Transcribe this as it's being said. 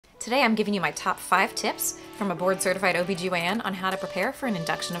Today I'm giving you my top 5 tips from a board-certified OBGYN on how to prepare for an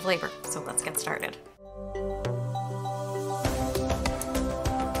induction of labor. So let's get started.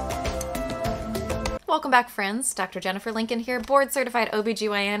 Welcome back, friends. Dr. Jennifer Lincoln here, board-certified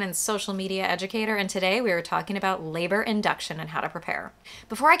OBGYN and social media educator, and today we are talking about labor induction and how to prepare.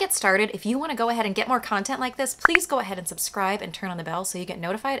 Before I get started, if you want to go ahead and get more content like this, please go ahead and subscribe and turn on the bell so you get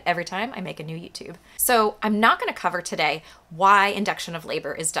notified every time I make a new YouTube. So I'm not going to cover today why induction of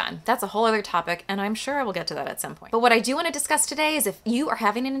labor is done. That's a whole other topic, and I'm sure I will get to that at some point. But what I do want to discuss today is if you are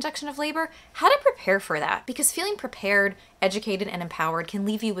having an induction of labor, how to prepare for that, because feeling prepared, educated, and empowered can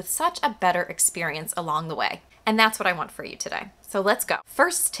leave you with such a better experience along the way. And that's what I want for you today. So let's go.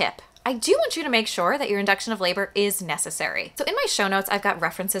 First tip. I do want you to make sure that your induction of labor is necessary. So in my show notes, I've got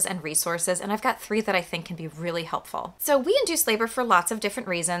references and resources, and I've got 3 that I think can be really helpful. So we induce labor for lots of different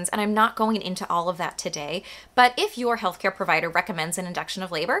reasons, and I'm not going into all of that today, but if your healthcare provider recommends an induction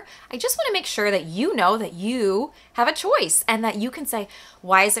of labor, I just want to make sure that you know that you have a choice and that you can say,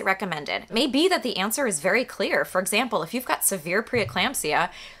 why is it recommended? It may be that the answer is very clear. For example, if you've got severe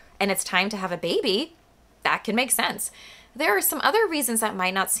preeclampsia and it's time to have a baby, that can make sense. There are some other reasons that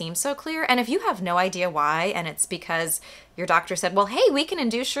might not seem so clear, and if you have no idea why, and it's because your doctor said, well, hey, we can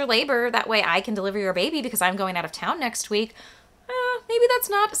induce your labor, that way I can deliver your baby because I'm going out of town next week, maybe that's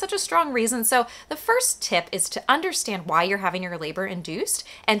not such a strong reason. So the first tip is to understand why you're having your labor induced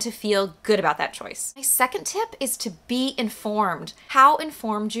and to feel good about that choice. My second tip is to be informed. How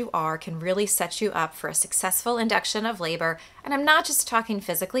informed you are can really set you up for a successful induction of labor. And I'm not just talking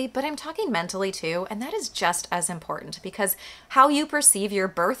physically, but I'm talking mentally too. And that is just as important because how you perceive your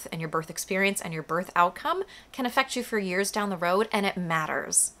birth and your birth experience and your birth outcome can affect you for years down the road, and it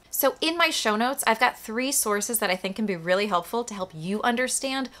matters. So in my show notes, I've got 3 sources that I think can be really helpful to help you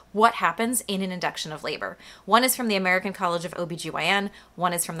understand what happens in an induction of labor. One is from the American College of OBGYN,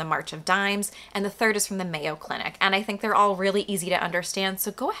 one is from the March of Dimes, and the third is from the Mayo Clinic. And I think they're all really easy to understand, so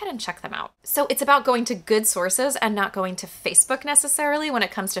go ahead and check them out. So it's about going to good sources and not going to Facebook necessarily when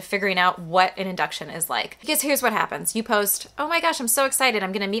it comes to figuring out what an induction is like. Because here's what happens. You post, oh my gosh, I'm so excited.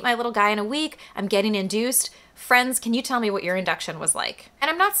 I'm gonna meet my little guy in a week. I'm getting induced. Friends, can you tell me what your induction was like?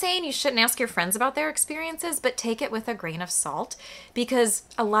 And I'm not saying you shouldn't ask your friends about their experiences, but take it with a grain of salt because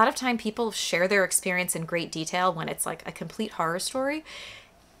a lot of time people share their experience in great detail when it's like a complete horror story.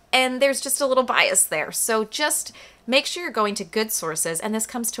 And there's just a little bias there. So just make sure you're going to good sources, and this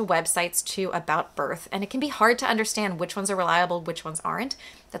comes to websites too about birth, and it can be hard to understand which ones are reliable, which ones aren't.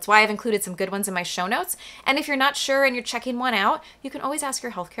 That's why I've included some good ones in my show notes. And if you're not sure and you're checking one out, you can always ask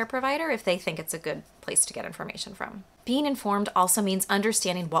your healthcare provider if they think it's a good place to get information from. Being informed also means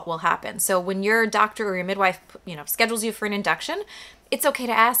understanding what will happen. So when your doctor or your midwife, schedules you for an induction, it's okay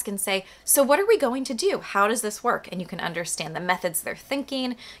to ask and say, so what are we going to do? How does this work? And you can understand the methods they're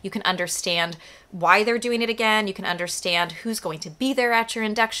thinking. You can understand why they're doing it again. You can understand who's going to be there at your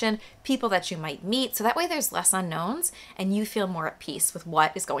induction, people that you might meet. So that way there's less unknowns and you feel more at peace with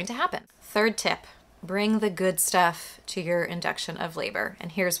what is going to happen. Third tip. Bring the good stuff to your induction of labor.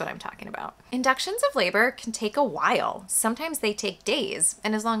 And here's what I'm talking about. Inductions of labor can take a while. Sometimes they take days.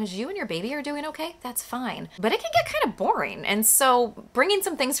 And as long as you and your baby are doing okay, that's fine. But it can get kind of boring. And so bringing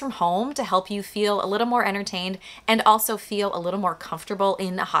some things from home to help you feel a little more entertained and also feel a little more comfortable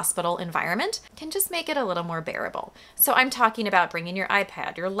in a hospital environment can just make it a little more bearable. So I'm talking about bringing your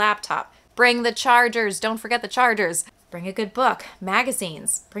iPad, your laptop, bring the chargers. Don't forget the chargers. Bring a good book,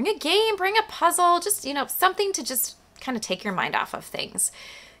 magazines, bring a game, bring a puzzle, just, something to just kind of take your mind off of things.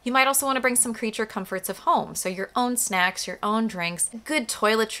 You might also want to bring some creature comforts of home. So your own snacks, your own drinks, good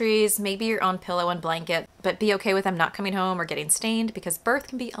toiletries, maybe your own pillow and blanket, but be okay with them not coming home or getting stained because birth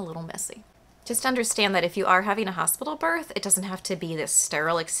can be a little messy. Just understand that if you are having a hospital birth, it doesn't have to be this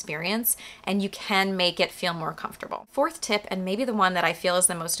sterile experience and you can make it feel more comfortable. Fourth tip, and maybe the one that I feel is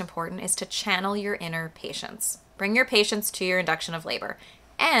the most important, is to channel your inner patients. Bring your patients to your induction of labor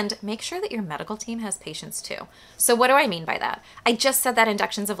and make sure that your medical team has patients too. So what do I mean by that? I just said that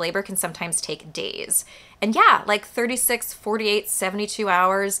inductions of labor can sometimes take days. And yeah, like 36, 48, 72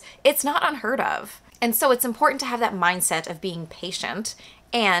 hours, it's not unheard of. And so it's important to have that mindset of being patient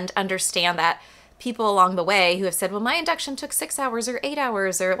and understand that people along the way who have said, well, my induction took 6 hours or 8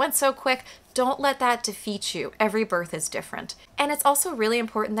 hours or it went so quick, don't let that defeat you. Every birth is different. And it's also really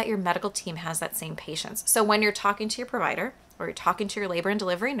important that your medical team has that same patience. So when you're talking to your provider or you're talking to your labor and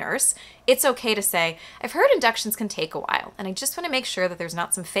delivery nurse, it's okay to say, I've heard inductions can take a while, and I just want to make sure that there's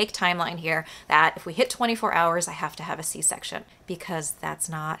not some fake timeline here that if we hit 24 hours, I have to have a C-section, because that's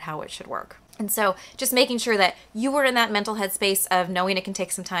not how it should work. And so just making sure that you are in that mental headspace of knowing it can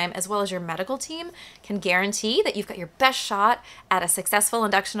take some time, as well as your medical team can guarantee that you've got your best shot at a successful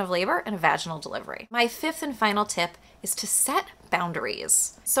induction of labor and a vaginal delivery. My fifth and final tip is to set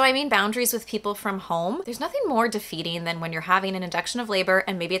boundaries. So I mean boundaries with people from home. There's nothing more defeating than when you're having an induction of labor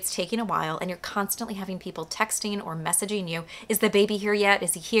and maybe it's taking a while and you're constantly having people texting or messaging you, is the baby here yet?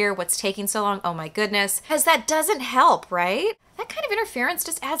 Is he here? What's taking so long? Oh my goodness. Because that doesn't help, right? That kind of interference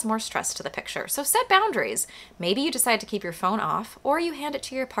just adds more stress to the picture. So set boundaries. Maybe you decide to keep your phone off, or you hand it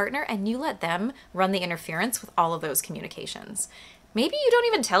to your partner and you let them run the interference with all of those communications. Maybe you don't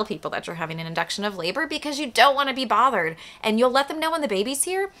even tell people that you're having an induction of labor because you don't want to be bothered, and you'll let them know when the baby's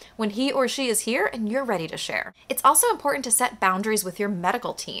here, when he or she is here, and you're ready to share. It's also important to set boundaries with your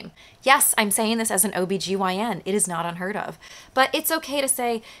medical team. Yes, I'm saying this as an OBGYN. It is not unheard of. But it's okay to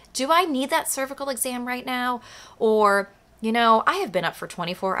say, do I need that cervical exam right now? Or, you know, I have been up for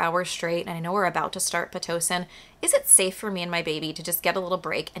 24 hours straight and I know we're about to start Pitocin. Is it safe for me and my baby to just get a little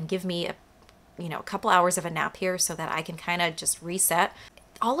break and give me a couple hours of a nap here so that I can kind of just reset?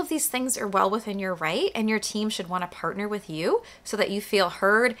 All of these things are well within your right, and your team should want to partner with you so that you feel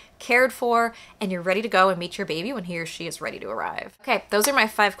heard, cared for, and you're ready to go and meet your baby when he or she is ready to arrive. Okay, those are my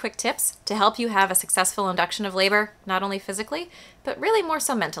 5 quick tips to help you have a successful induction of labor, not only physically, but really more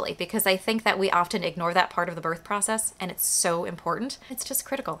so mentally, because I think that we often ignore that part of the birth process, and it's so important. It's just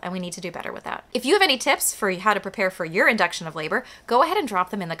critical, and we need to do better with that. If you have any tips for how to prepare for your induction of labor, go ahead and drop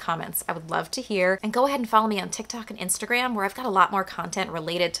them in the comments. I would love to hear. And go ahead and follow me on TikTok and Instagram, where I've got a lot more content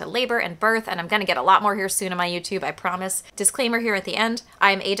related to labor and birth, and I'm gonna get a lot more here soon on my YouTube, I promise. Disclaimer here at the end,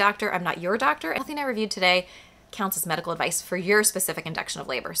 I am a doctor, I'm not your doctor. Nothing I reviewed today counts as medical advice for your specific induction of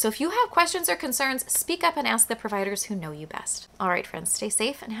labor. So if you have questions or concerns, speak up and ask the providers who know you best. All right, friends, stay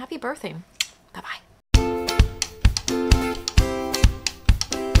safe and happy birthing. Bye-bye.